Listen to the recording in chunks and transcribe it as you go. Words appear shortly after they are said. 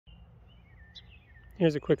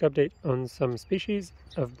Here's a quick update on some species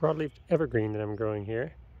of broadleaf evergreen that I'm growing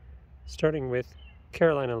here, starting with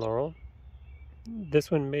Carolina laurel. This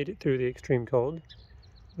one made it through the extreme cold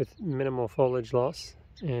with minimal foliage loss,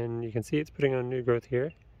 and you can see it's putting on new growth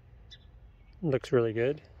here. Looks really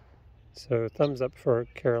good, so thumbs up for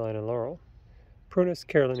Carolina laurel. Prunus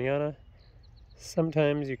caroliniana,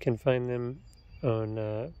 sometimes you can find them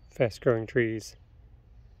on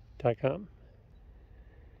fastgrowingtrees.com.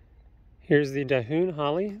 Here's the Dahoon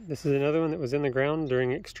holly. This is another one that was in the ground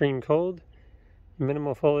during extreme cold.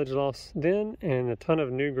 Minimal foliage loss then, and a ton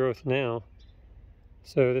of new growth now.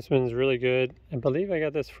 So this one's really good. I believe I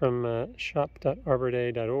got this from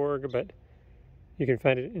shop.arborday.org, but you can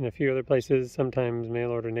find it in a few other places, sometimes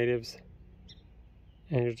mail order natives.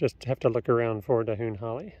 And you just have to look around for Dahoon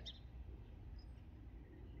holly.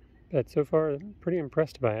 But so far, I'm pretty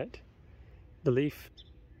impressed by it. The leaf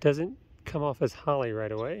doesn't come off as holly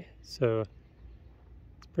right away, so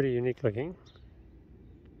it's pretty unique looking.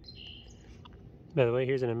 By the way,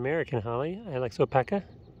 here's an American holly, Ilex opaca.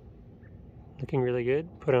 Looking really good,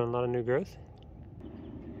 put on a lot of new growth.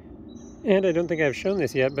 And I don't think I've shown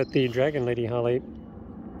this yet, but the Dragon Lady holly,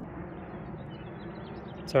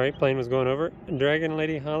 sorry, plane was going over. Dragon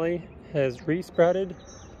Lady holly has resprouted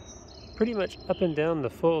pretty much up and down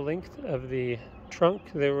the full length of the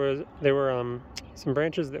trunk. There were some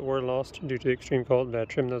branches that were lost due to extreme cold, but I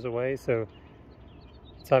trimmed those away, so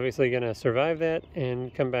it's obviously going to survive that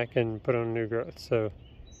and come back and put on new growth. So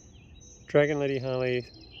Dragon Lady holly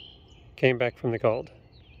came back from the cold.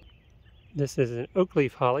 This is an oak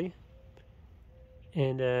leaf holly,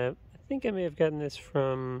 and I think I may have gotten this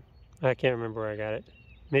from, I can't remember where I got it,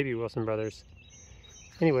 maybe Wilson Brothers.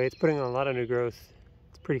 Anyway, it's putting on a lot of new growth.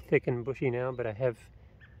 It's pretty thick and bushy now, but I have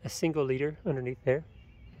a single leader underneath there.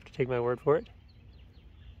 You have to take my word for it.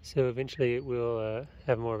 So eventually it will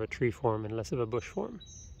have more of a tree form and less of a bush form.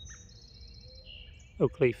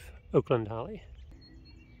 Oak leaf Oakland holly.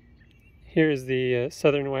 Here is the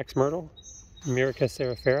southern wax myrtle, Myrica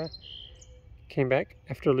cerifera. Came back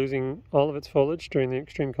after losing all of its foliage during the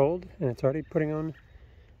extreme cold, and it's already putting on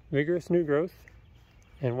vigorous new growth.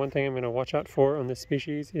 And one thing I'm going to watch out for on this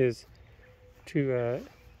species is to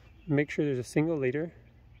make sure there's a single leader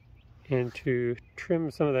and to trim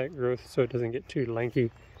some of that growth so it doesn't get too lanky,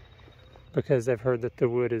 because I've heard that the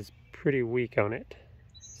wood is pretty weak on it.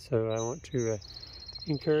 So I want to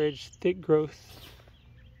encourage thick growth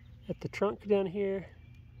at the trunk down here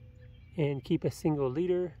and keep a single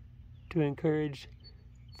leader to encourage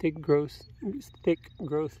thick growth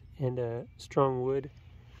and strong wood.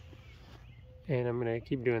 And I'm going to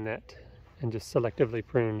keep doing that and just selectively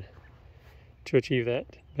prune to achieve that.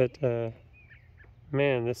 But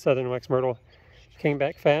man, this southern wax myrtle came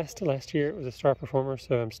back fast. Last year it was a star performer,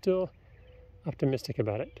 so I'm still optimistic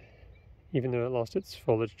about it. Even though it lost its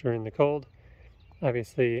foliage during the cold,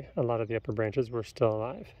 obviously a lot of the upper branches were still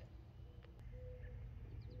alive.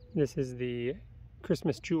 This is the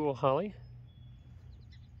Christmas jewel holly,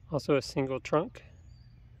 also a single trunk,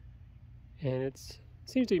 and it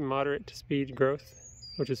seems to be moderate to speed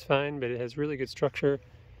growth, which is fine, but it has really good structure.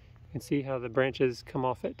 You can see how the branches come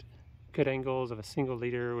off at good angles of a single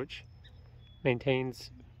leader, which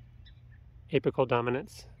maintains apical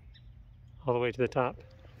dominance all the way to the top.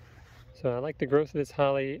 So I like the growth of this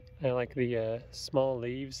holly. I like the small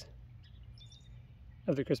leaves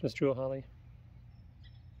of the Christmas jewel holly.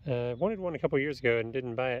 I wanted one a couple years ago and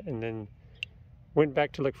didn't buy it, and then went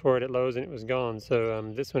back to look for it at Lowe's and it was gone. So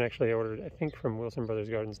this one actually I ordered, I think, from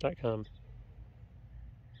wilsonbrothersgardens.com.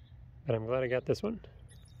 But I'm glad I got this one.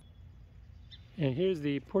 And here's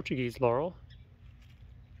the Portuguese laurel.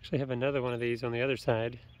 Actually have another one of these on the other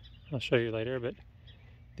side. I'll show you later, but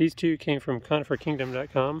these two came from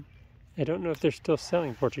coniferkingdom.com. I don't know if they're still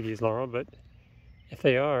selling Portuguese laurel, but if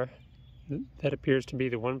they are, that appears to be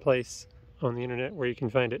the one place on the internet where you can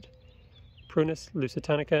find it. Prunus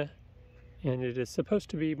lusitanica, and it is supposed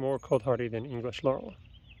to be more cold hardy than English laurel,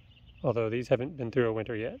 although these haven't been through a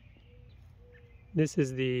winter yet. This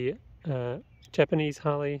is the Japanese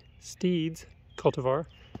holly Steeds cultivar,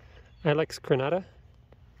 Ilex crenata,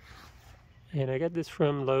 and I got this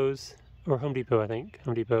from Lowe's, or Home Depot, I think,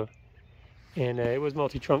 Home Depot, and it was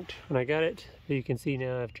multi-trunked when I got it, but you can see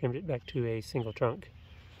now I've trimmed it back to a single trunk,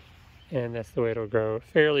 and that's the way it'll grow.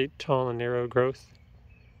 Fairly tall and narrow growth,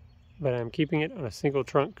 but I'm keeping it on a single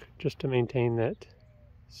trunk just to maintain that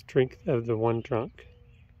strength of the one trunk.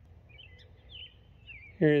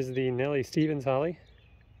 Here is the Nellie Stevens holly,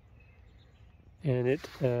 and it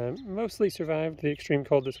mostly survived the extreme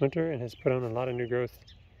cold this winter and has put on a lot of new growth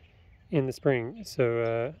in the spring.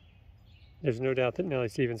 So there's no doubt that Nellie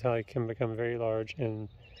Stevens holly can become very large and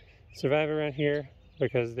survive around here.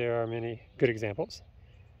 because there are many good examples,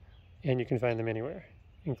 and you can find them anywhere,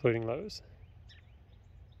 including Lowe's.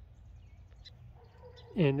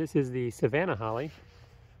 And this is the Savannah holly,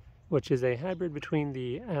 which is a hybrid between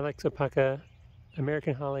the Ilex opaca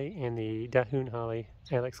American holly and the Dahoon holly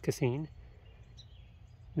Ilex cassine.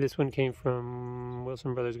 This one came from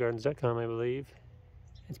wilsonbrothersgardens.com, I believe.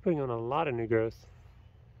 It's putting on a lot of new growth,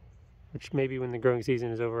 which maybe when the growing season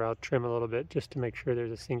is over I'll trim a little bit just to make sure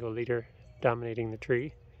there's a single leader dominating the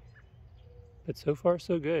tree. But so far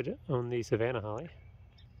so good on the Savannah holly.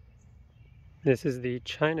 This is the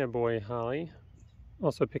China Boy holly.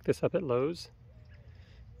 Also picked this up at Lowe's.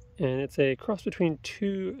 And it's a cross between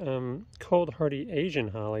two cold hardy Asian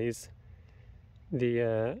hollies,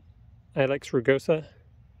 the Ilex rugosa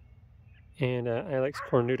and Ilex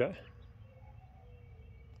cornuta.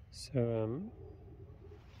 So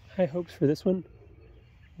high hopes for this one.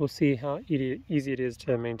 We'll see how easy it is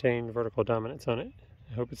to maintain vertical dominance on it.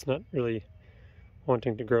 I hope it's not really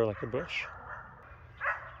wanting to grow like a bush.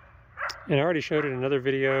 And I already showed in another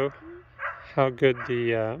video how good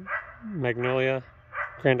the Magnolia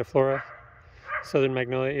grandiflora Southern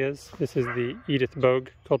Magnolia is. This is the Edith Bogue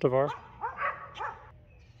cultivar.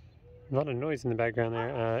 A lot of noise in the background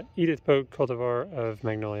there. Edith Bogue cultivar of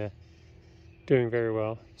Magnolia. Doing very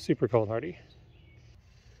well. Super cold hardy.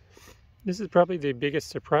 This is probably the biggest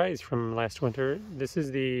surprise from last winter. This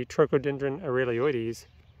is the Trochodendron aurelioides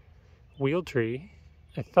wheel tree.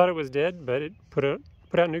 I thought it was dead, but it put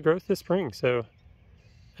out new growth this spring, so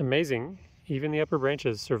amazing. Even the upper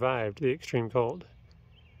branches survived the extreme cold.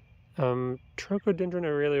 Trochodendron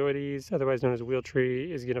aurelioides, otherwise known as wheel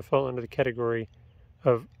tree, is going to fall under the category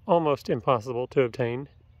of almost impossible to obtain.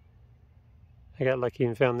 I got lucky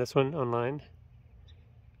and found this one online.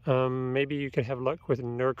 Maybe you could have luck with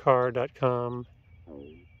nurcar.com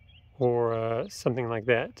or something like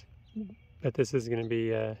that. But this is going to be,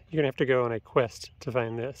 you're going to have to go on a quest to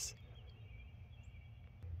find this.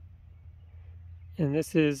 And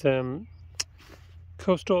this is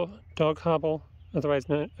coastal dog hobble, otherwise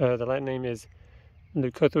known, the Latin name is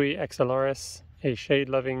Leucothui axillaris, a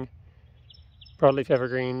shade-loving broadleaf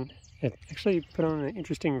evergreen. It actually put on an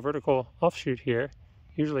interesting vertical offshoot here.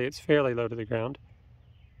 Usually it's fairly low to the ground.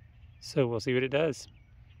 So we'll see what it does.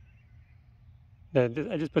 I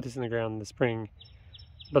just put this in the ground in the spring.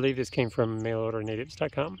 I believe this came from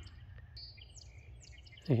mailordernatives.com.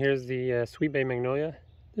 And here's the Sweet Bay Magnolia.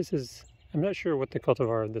 This is, I'm not sure what the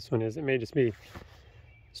cultivar of this one is. It may just be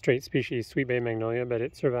straight species Sweet Bay Magnolia, but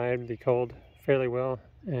it survived the cold fairly well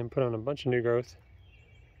and put on a bunch of new growth.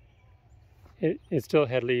 It still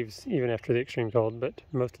had leaves even after the extreme cold, but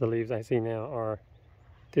most of the leaves I see now are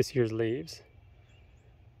this year's leaves.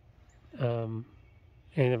 And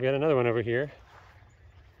I've got another one over here.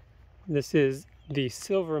 This is the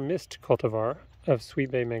Silver Mist cultivar of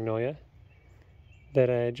Sweet Bay Magnolia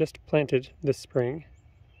that I just planted this spring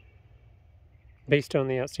based on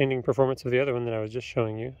the outstanding performance of the other one that I was just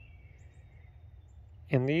showing you.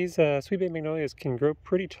 And these Sweet Bay Magnolias can grow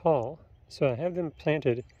pretty tall, so I have them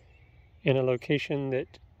planted in a location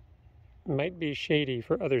that might be shady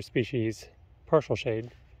for other species, partial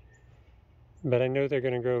shade, but I know they're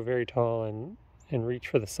going to grow very tall and reach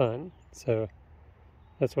for the sun, so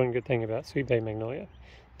that's one good thing about Sweet Bay Magnolia.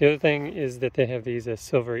 The other thing is that they have these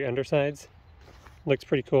silvery undersides. Looks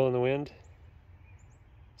pretty cool in the wind.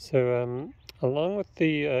 So along with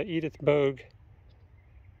the Edith Bogue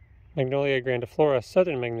Magnolia grandiflora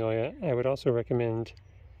Southern Magnolia, I would also recommend,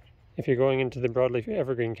 if you're going into the Broadleaf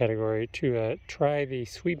Evergreen category, to try the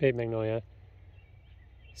Sweet Bay Magnolia,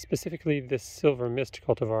 specifically this Silver Mist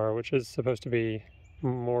cultivar, which is supposed to be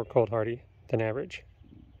more cold hardy than average.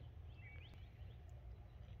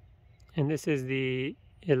 And this is the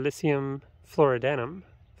Elysium floridanum,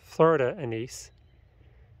 Florida anise.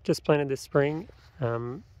 Just planted this spring.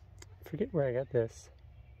 Forget where I got this.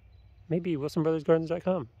 Maybe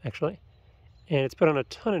wilsonbrothersgardens.com, actually. And it's put on a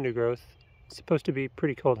ton of new growth. It's supposed to be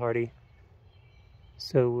pretty cold hardy.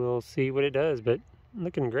 So we'll see what it does, but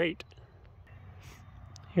looking great.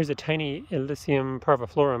 Here's a tiny Elysium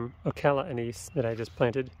parviflorum Ocala anise that I just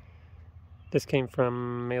planted. This came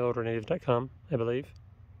from mailordernatives.com, I believe.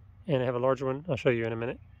 And I have a larger one I'll show you in a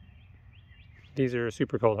minute. These are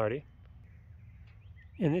super cold hardy.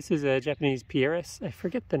 And this is a Japanese Pieris. I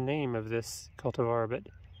forget the name of this cultivar, but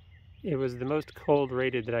it was the most cold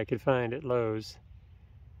rated that I could find at Lowe's.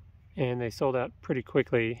 And they sold out pretty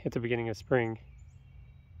quickly at the beginning of spring.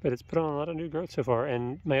 But it's put on a lot of new growth so far.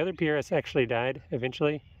 And my other Pieris actually died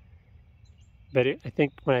eventually. But I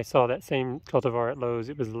think when I saw that same cultivar at Lowe's,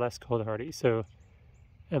 it was less cold hardy. So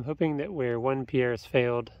I'm hoping that where one Pieris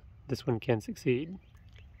failed, this one can succeed.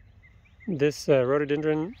 This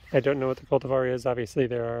rhododendron, I don't know what the cultivar is. Obviously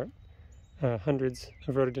there are hundreds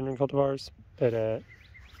of rhododendron cultivars, but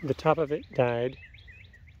the top of it died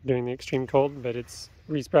during the extreme cold, but it's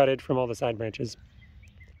resprouted from all the side branches.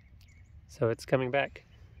 So it's coming back.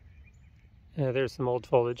 There's some old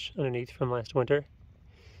foliage underneath from last winter.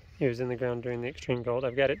 It was in the ground during the extreme cold.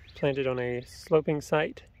 I've got it planted on a sloping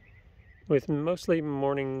site with mostly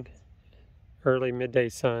morning, early midday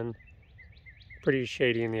sun, pretty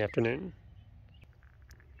shady in the afternoon.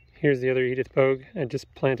 Here's the other Edith Bogue I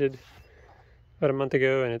just planted about a month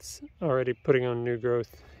ago, and it's already putting on new growth.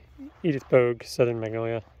 Edith Bogue, Southern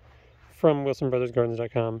Magnolia, from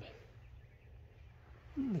WilsonBrothersGardens.com.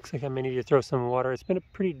 Looks like I may need to throw some water. It's been a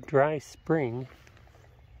pretty dry spring.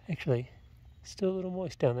 Actually, still a little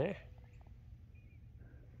moist down there.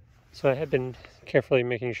 So I have been carefully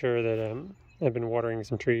making sure that I've been watering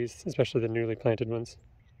some trees, especially the newly planted ones.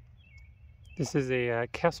 This is a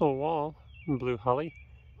Castle Wall blue holly.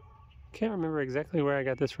 Can't remember exactly where I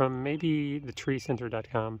got this from. Maybe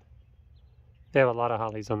thetreecenter.com. They have a lot of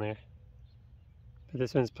hollies on there. But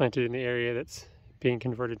this one's planted in the area that's being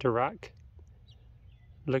converted to rock.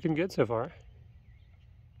 Looking good so far.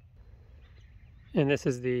 And this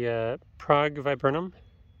is the Prague viburnum.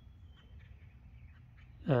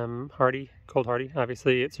 Hardy, cold hardy.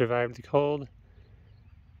 Obviously it survived the cold.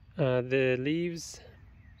 The leaves,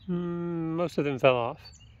 most of them fell off,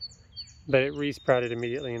 but it resprouted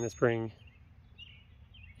immediately in the spring.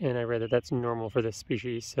 And I read that that's normal for this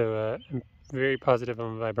species, so I'm very positive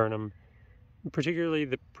on viburnum, particularly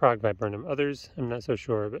the Prague viburnum. Others, I'm not so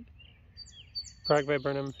sure, but Prague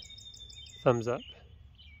viburnum, thumbs up.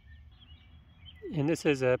 And this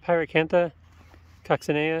is a Pyracantha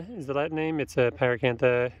coccinea is the Latin name. It's a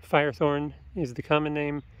Pyracantha firethorn is the common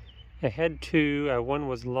name. I had two. One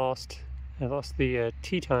was lost. I lost the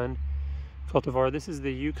Teton cultivar. This is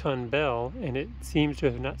the Yukon Bell, and it seems to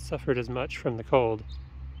have not suffered as much from the cold.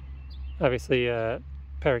 Obviously,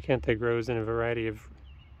 Pyracantha grows in a variety of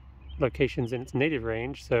locations in its native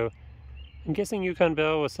range, so I'm guessing Yukon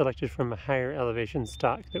Bell was selected from a higher elevation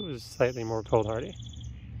stock that was slightly more cold hardy.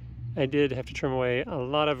 I did have to trim away a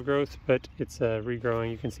lot of growth, but it's regrowing.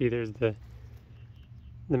 You can see there's the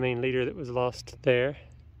main leader that was lost there,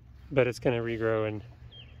 but it's going to regrow, and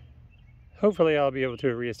hopefully I'll be able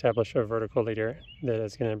to reestablish a vertical leader that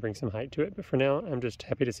is going to bring some height to it. But for now, I'm just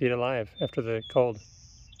happy to see it alive after the cold.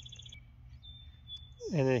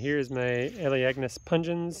 And then here's my Elaeagnus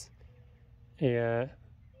pungens. A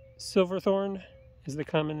silverthorn is the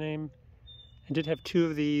common name. I did have two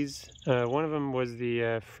of these. One of them was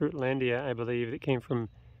the Fruitlandia, I believe, that came from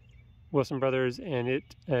Wilson Brothers, and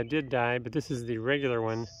it did die, but this is the regular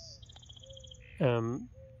one, Elaeagnus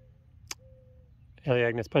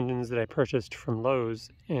pungens, that I purchased from Lowe's,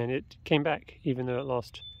 and it came back, even though it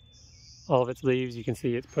lost all of its leaves. You can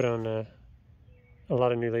see it's put on a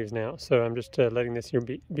lot of new leaves now. So I'm just letting this year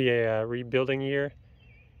be a rebuilding year,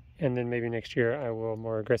 and then maybe next year I will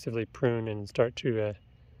more aggressively prune and start to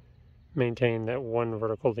maintain that one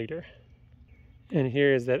vertical leader. And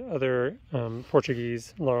here is that other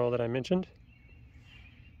Portuguese laurel that I mentioned.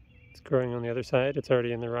 It's growing on the other side. It's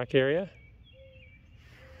already in the rock area.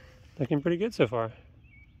 Looking pretty good so far.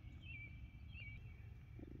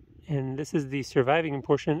 And this is the surviving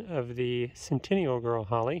portion of the Centennial Girl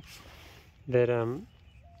holly that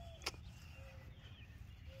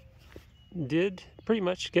did pretty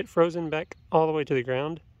much get frozen back all the way to the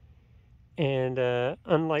ground. And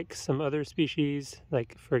unlike some other species,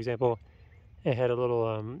 like for example, I had a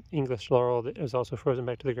little English laurel that was also frozen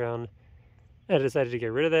back to the ground. I decided to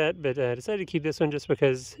get rid of that, but I decided to keep this one just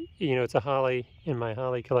because, you know, it's a holly in my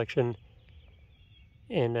holly collection,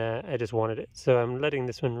 and I just wanted it. So I'm letting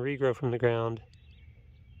this one regrow from the ground,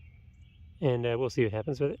 and we'll see what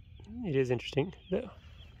happens with it. It is interesting, though.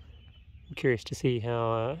 I'm curious to see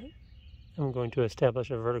how I'm going to establish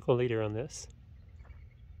a vertical leader on this.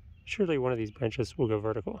 Surely one of these branches will go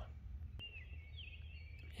vertical.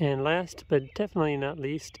 And last, but definitely not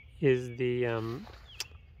least, is the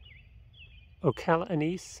Ocala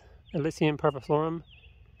anise, Elysium parviflorum.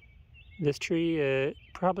 This tree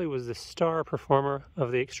probably was the star performer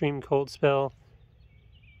of the extreme cold spell.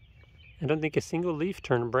 I don't think a single leaf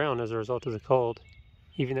turned brown as a result of the cold,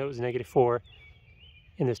 even though it was -4,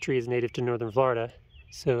 and this tree is native to northern Florida.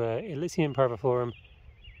 So Elysium parviflorum,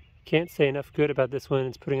 can't say enough good about this one.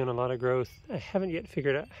 It's putting on a lot of growth. I haven't yet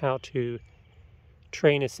figured out how to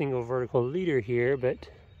train a single vertical leader here, but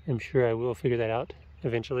I'm sure I will figure that out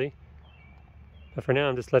eventually. But for now,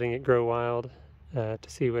 I'm just letting it grow wild to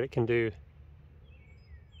see what it can do.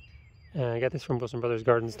 I got this from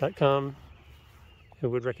WilsonBrothersGardens.com. I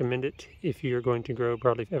would recommend it if you're going to grow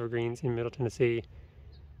broadleaf evergreens in Middle Tennessee.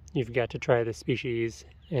 You've got to try this species,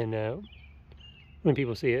 and when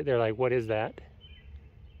people see it, they're like, what is that?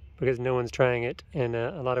 Because no one's trying it, and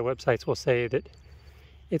a lot of websites will say that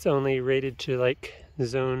it's only rated to like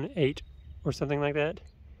zone 8 or something like that.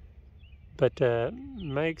 But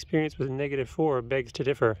my experience with -4 begs to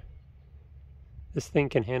differ. This thing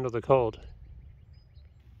can handle the cold.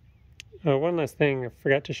 One last thing, I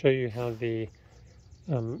forgot to show you how the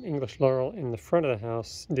English laurel in the front of the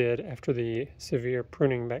house did after the severe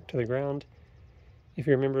pruning back to the ground. If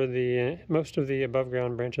you remember, most of the above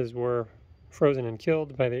ground branches were frozen and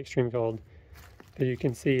killed by the extreme cold, but you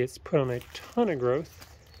can see it's put on a ton of growth,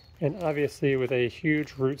 and obviously with a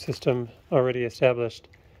huge root system already established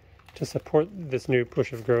to support this new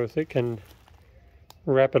push of growth, it can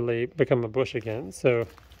rapidly become a bush again. So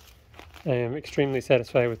I am extremely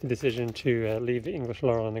satisfied with the decision to leave the English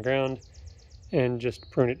laurel on the ground and just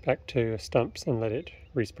prune it back to stumps and let it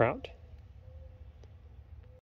resprout.